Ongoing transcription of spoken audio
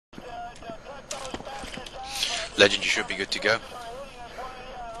Legend, you should be good to go.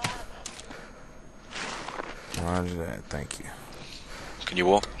 Roger that, thank you. Can you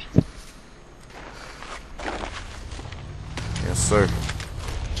walk? Yes, sir.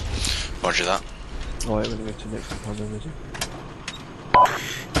 Roger that. Alright, we're gonna go to the next compound then, Legend.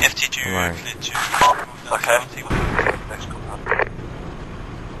 FT2, Right. clear to Okay. next compound.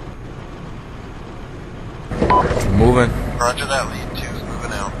 Moving. Roger that, lead 2 is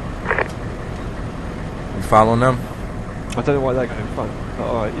moving out. You following them? I don't know why they're going in front. But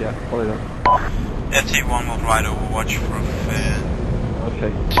alright, yeah, follow them. FT1 will ride Overwatch from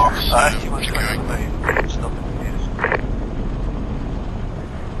Okay. FT1's going to stop it.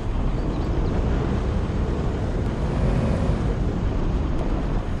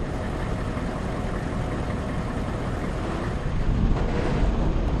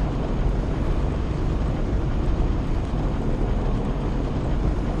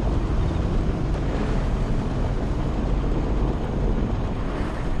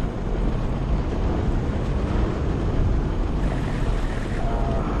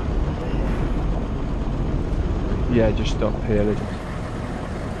 Yeah, just stop here, Legend.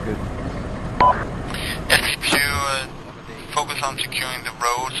 Good. FT2, focus on securing the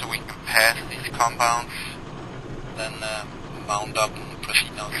road so we can pass these compounds. Then mount up and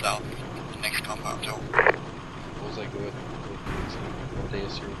proceed down south to the next compound. So. What was I good with PT? What day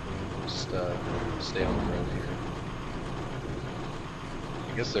is here? Just stay on the road here.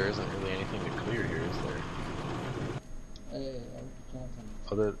 I guess there isn't really anything to clear here, is there?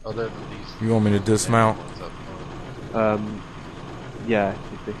 Other than these. You want me to dismount? Ones up front. Yeah,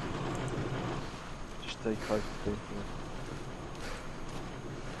 you'd be. Just stay close to them.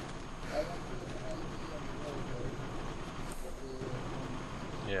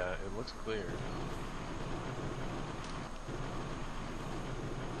 Yeah, it looks clear.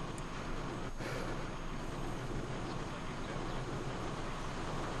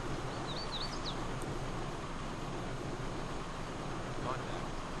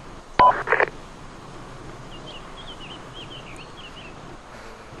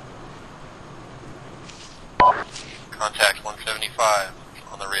 Contact 175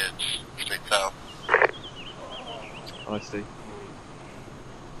 on the ridge, straight south. I see.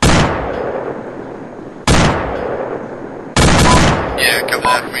 Yeah, cover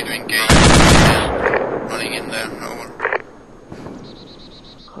that, free to engage. Running in there, over.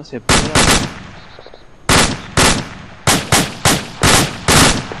 Can't see a bullet.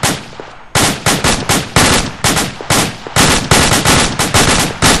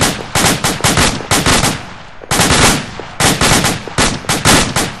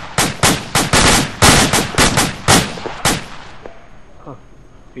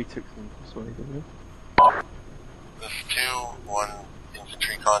 He took some sorry, didn't he? There's 1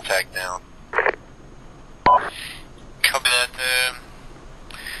 infantry contact down. Copy that.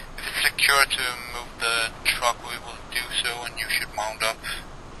 If it's secure to move the truck, we will do so, and you should mount up.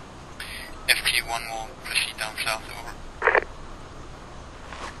 FT1 will proceed down south, over.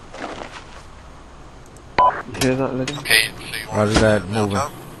 You hear that, Legend? Okay, so you want Roger to that, mount moving.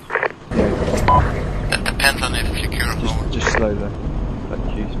 up? Yeah, That depends on if it's secure, over. just slow there. That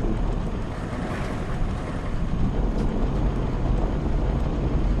Q speed.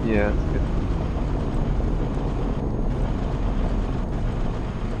 Yeah, that's good.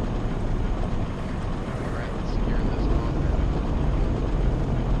 Alright, let's secure this compound.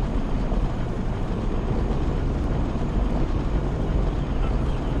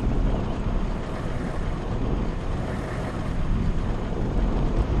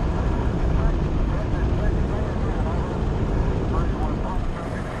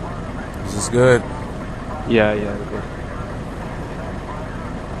 Is this good? Yeah, we're good.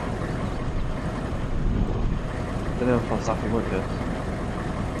 I don't know if I'll stop him with this.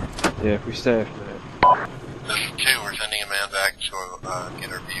 Yeah, if we stay here for a minute. There's 2, we're sending a man back to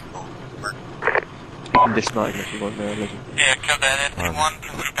get our vehicle. We're You can dismount him if you want there, Legend. Yeah, cover that FT1,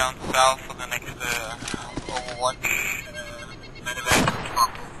 proceed down south for the next Overwatch medevac.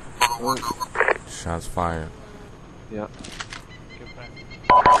 Shots fired. Yeah.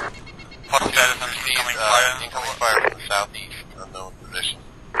 What status on incoming fire? incoming fire from the southeast, unknown position.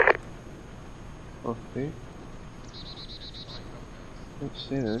 Okay. Don't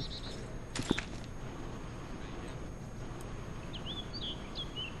see it.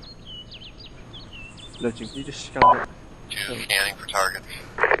 Legend, can you just scan that? 2, scanning for targets.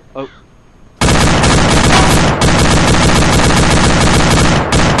 Oh.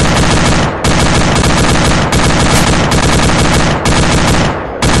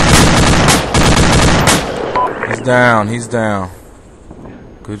 He's down, he's down.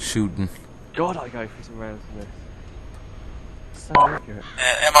 Good shooting. God, I go for some rounds in this. so accurate.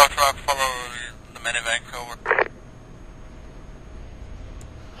 Ammo truck, follow the minivan, over.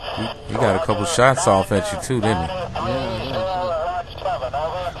 He got a couple shots off at you too, didn't he? Yeah, I know.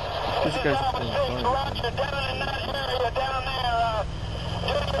 Because it goes up on the side.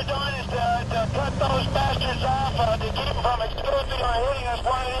 Cut those bastards off to keep them from exposing or hitting us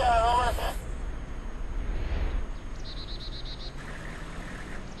one or the other, over.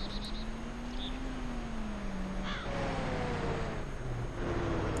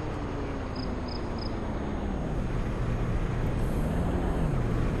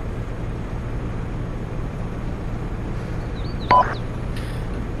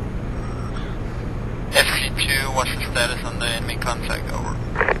 FC2, what's the status on the enemy contact, over?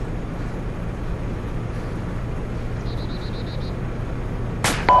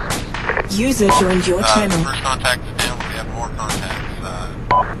 User joined your channel. First contact is down, we have more contacts.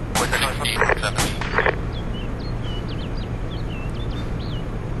 What's the 17?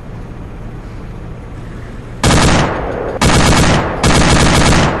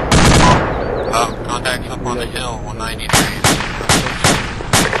 Contacts up on the hill, 193.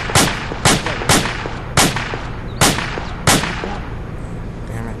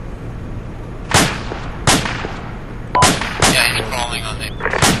 Damn it. Yeah, he's crawling on it.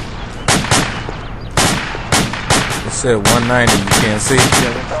 It said 190, you can't see?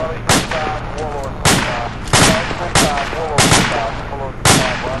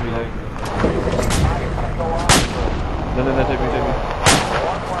 No, don't me.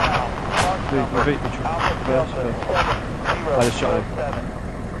 Repeat the trick. I just shot him.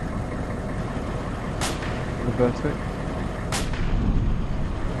 Reverse it.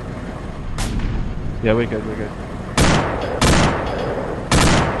 Yeah, we're good.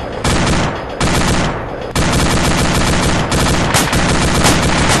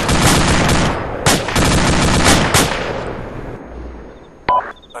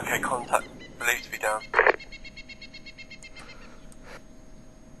 Okay, contact believed to be down.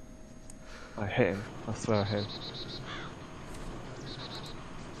 I hit him. I swear I hit him.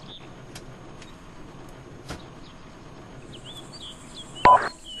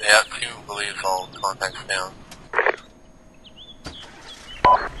 Yeah, 2 believes all contacts down.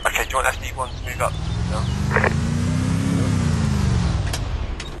 Okay, do you want SD1 to move up? No?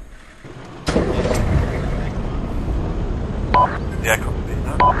 Yeah, copy.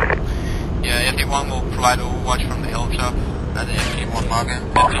 No? Yeah, FD1 will provide overwatch from the hilltop at the FD1 marker.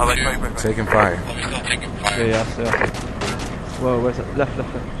 Oh, wait. Taking fire. Are we still taking fire? Yeah, I see. Whoa, where's it? Left.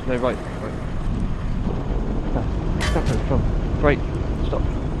 No, right. Stop him, come. Break. Stop.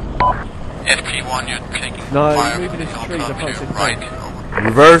 FD1, you're taking No, fire moving from the his trees, I hilltop can't to see your right. fire. Over.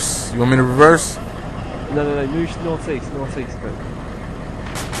 Reverse? You want me to reverse? No, move northeast, go.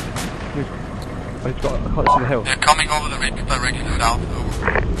 Move. I can't see the hill. They're coming over the ridge direction south, over.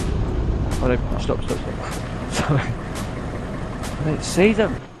 Oh no, stop. Sorry. I don't see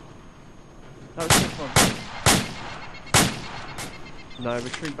them. That was this one. No,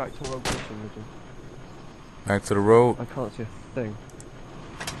 retreat back to one position, Richard. Back to the road. I can't see a thing.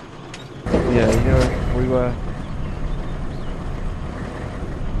 Yeah, you know, we were...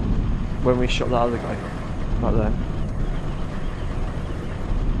 when we shot that other guy, back there.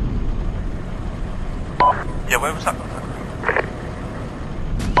 Yeah, where was that?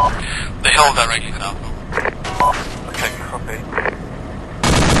 The hill direction south, over. Okay, copy.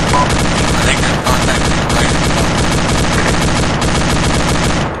 I think there's contact right.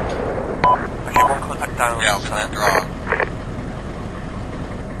 Okay, one contact down. Yeah, open that draw.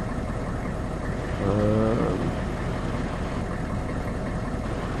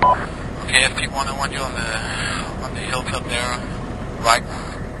 Okay, FT1, I want you on the hilltop there, right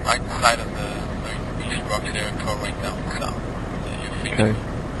side of the east rock there, and go right down south. Your feet Okay.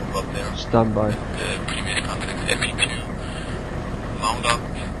 up there. Stand by. The previous contact, FE2, mount up.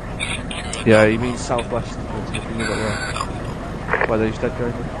 Yeah, you mean southwest. Where they used to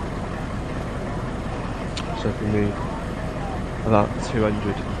go. So if we move about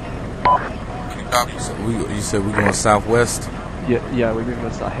 200. So you said we're going southwest? Yeah, we're moving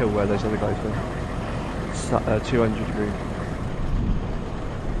on to that hill where those other guys were. 200 degree.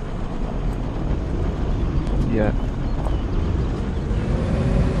 Yeah.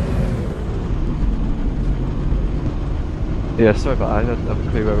 Yeah, sorry about that. I didn't have a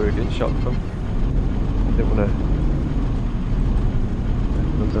clue where we were getting shot from. I didn't want to.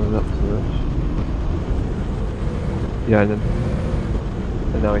 Going up to the. Yeah,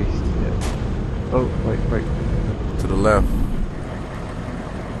 and now east. Yeah. Oh, wait. To the left.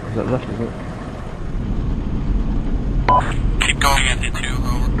 Is that left, is it? Keep going into 2,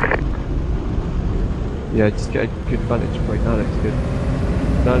 over. Yeah, just get a good vantage point. Now looks good.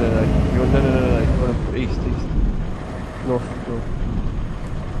 No. You want You want to east. North.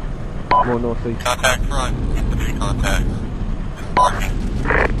 More northeast. Contact front. Infantry contact. Marking.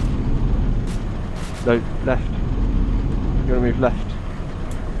 No, left. You want to move left.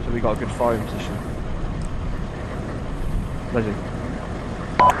 So we got a good firing position. Legend.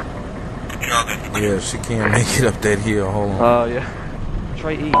 Yeah, she can't make it up that hill. Hold on. Oh yeah.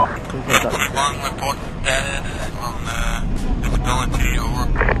 Try E. One report status on visibility over.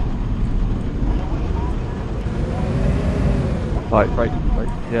 Right.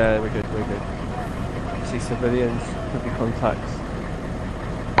 Yeah, we're good. See civilians, could be contacts.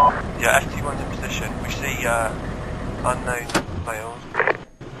 Yeah, FT1's in position. We see unknown males.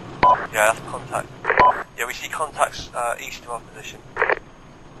 Yeah, that's contact. Yeah, we see contacts east of our position.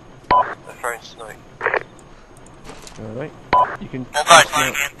 They're throwing snipe. Alright. You can. All guys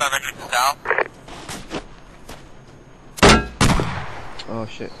flying in direction south. Oh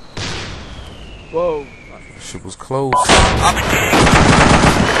shit. Whoa. Shit was close.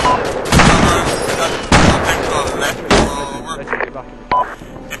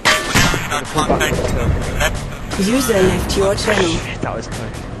 User left your channel. Shit, that was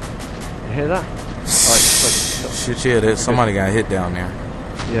close. You hear that? Alright, Shit, yeah, there's somebody got hit down there.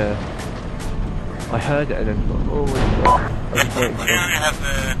 yeah. I heard it and then thought, oh my god. I was waiting for We have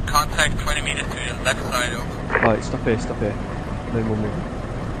the contact 20 meters to the left side over. Alright, stop here. No more movement.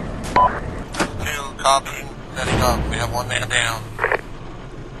 Still copy. Setting up. We have one man down.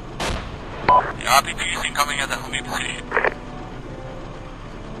 The RPG is coming at the homing position.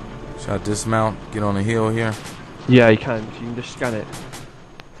 Should I dismount, get on the hill here? Yeah, you can. You can just scan it.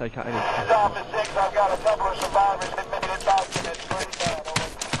 Take out any. Officer 6, I've got a couple of survivors that made it back to the street.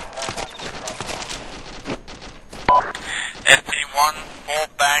 ST1, fall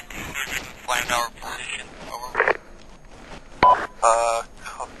back. You can find our position. Over.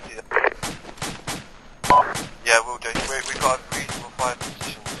 Copy that. Yeah, we'll do. We've got reasonable fire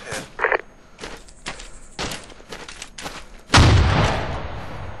positions here.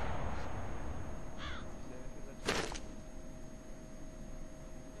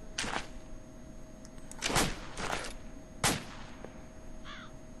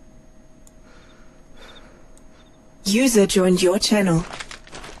 User joined your channel.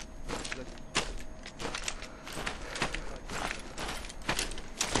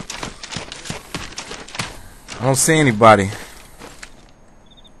 I don't see anybody.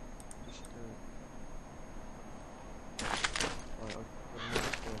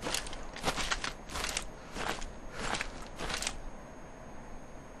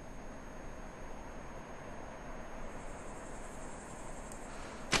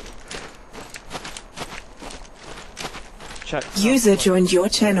 Check. User joined your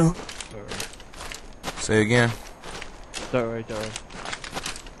channel. Say again. Don't worry.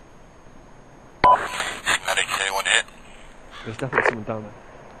 Medic say one hit. There's definitely someone down there.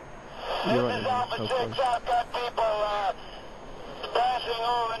 You're right. This is Officer 6, I've got people passing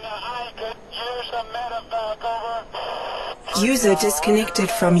over in the high. Could use some medevac over. User disconnected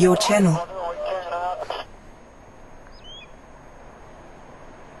from your channel.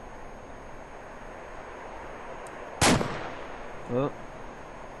 Oh.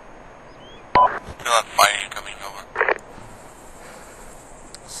 Still have fighting coming over.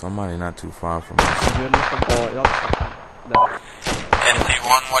 Somebody not too far from us. You're looking for it. No.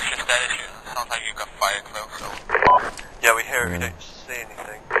 ST1, what's your status here? Sounds like you got fire close, so. Yeah, we hear it. We Yeah. don't see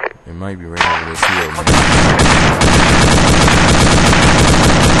anything. It might be right over this hill, man.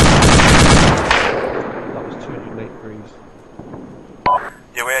 That was 208 degrees.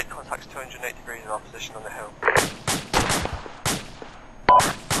 Yeah, we had contacts 280 degrees in our position on the hill.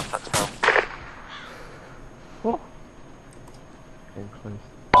 Contacts down. What? Getting close.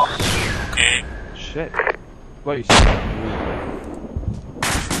 Okay. Shit. Wait. Shooting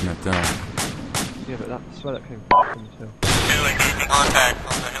at them. Yeah, but that's where that came from the hill. Two engaging contacts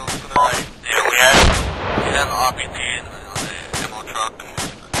on the hill to the right. Yeah, we have RPG in the demo truck.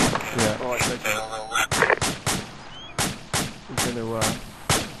 Yeah. Alright, so we're gonna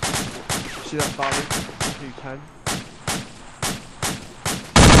see that valley? 210.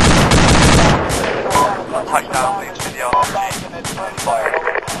 Contact down, please, to the RPG.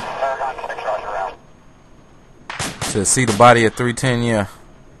 To see the body at 310, yeah.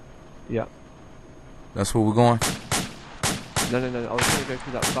 Yeah. That's where we're going. No. I was gonna go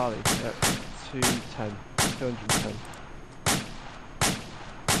through that valley at 210.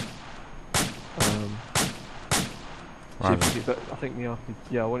 Right. But I think the RPG.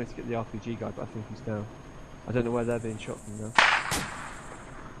 Yeah, I wanted to get the RPG guy, but I think he's down. I don't know where they're being shot from now.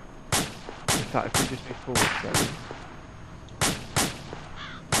 If fact, if we just move forward slowly.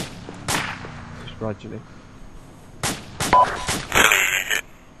 Just gradually.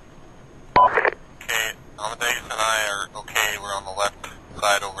 Okay, Amadeus and I are okay. We're on the left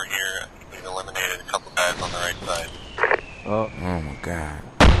side over here. We've eliminated a couple guys on the right side. Oh. Oh my god.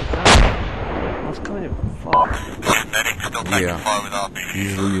 I was coming in from far. Medic still taking far with off.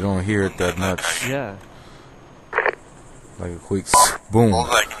 Usually you don't hear it that much. Yeah. Like a quick boom.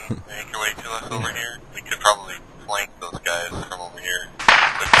 Bullseye, can you make your way to us over here? We could probably flank those guys from over here.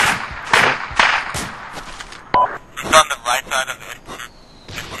 He's on the right side of the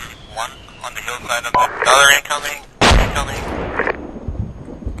one on the hillside of the other incoming.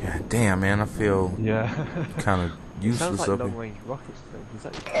 God damn, man, I feel kind of useless sounds like up long here. range rockets though. Is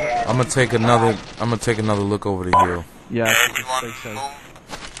that I'm gonna take another look over the hill. yeah, Everyone move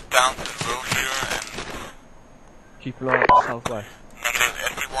down to the road here and keep an eye out southwest. negative.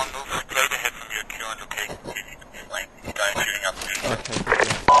 Everyone move straight ahead from your current location. See if you can flank these guys shooting up here. Okay.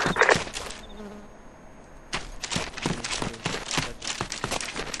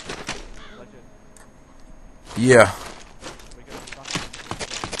 Yeah.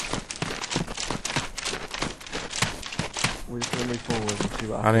 We're just gonna move forward and see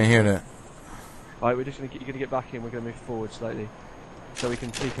what happens. I didn't hear that. Alright, we're just gonna you're gonna get back in. We're gonna move forward slightly, so we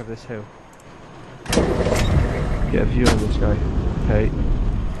can peek over this hill. Get a view on this guy. Okay.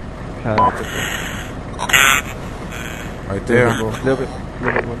 Right there. A little bit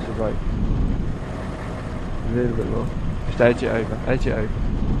more to the right. A little bit more. Just edge it over. Edge it over.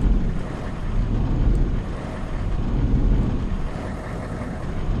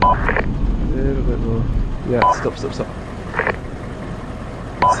 A little bit more. Yeah, stop.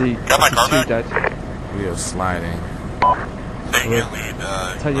 See, Got my car two back? dead. We are sliding. Stay here, lead.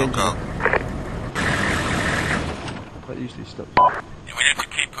 Tell your Broke up. That usually stops. We need to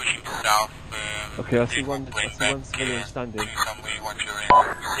keep pushing south. Okay, I see one civilian standing.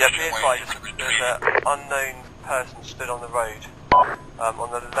 Yeah, be advised, there's an unknown person stood on the road. On the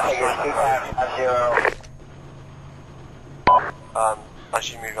left side of the road. As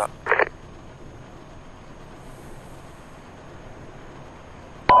you move up.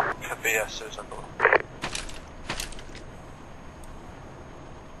 Could be a suicide bullet.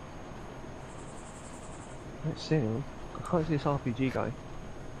 I don't see him. I can't see this RPG guy.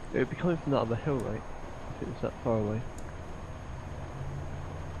 It would be coming from that other hill, right? If it was that far away.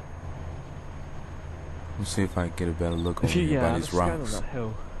 Let's see if I can get a better look over If you, here by yeah, these let's scan on rocks. that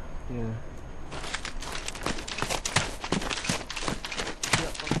hill. Yeah.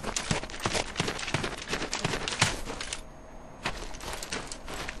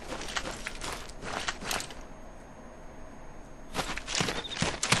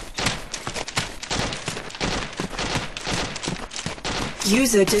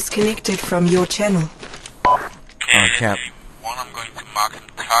 User disconnected from your channel. Cap. One, I'm going to mark some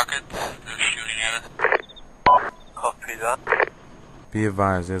targets. They're shooting at us. Copy that. Be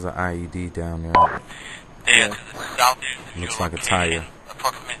advised, there's an IED down there. They're to the south. Looks like a tire.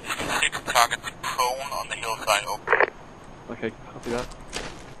 Approximately 6 targets prone on the hillside. Okay, copy that.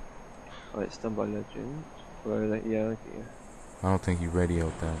 Alright, stand by legend. Yeah, okay, yeah. I don't think you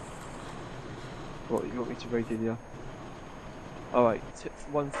radioed that. What, you want me to radio the other? Alright,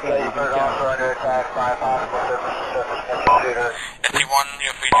 130, we're gonna get out. SC1,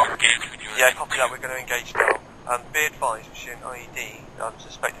 you're free to engage with your... Yeah, copy that, we're going to engage now. Be advised, we're shooting IED,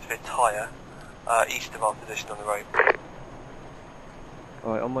 suspected to be a tyre, east of our position on the road.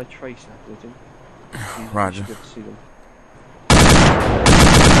 Alright, on my trace now, legend. Roger. You should be able to see them.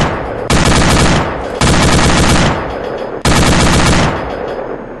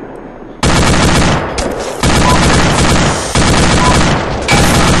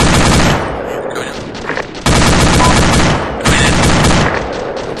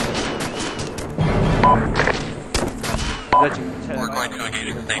 Legend, We're going to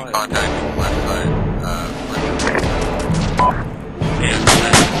engage the same contact on the left side.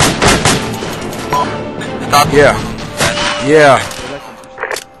 Stop. Yeah. Yeah.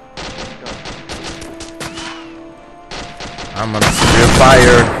 I'm under severe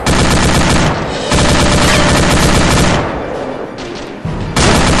fire.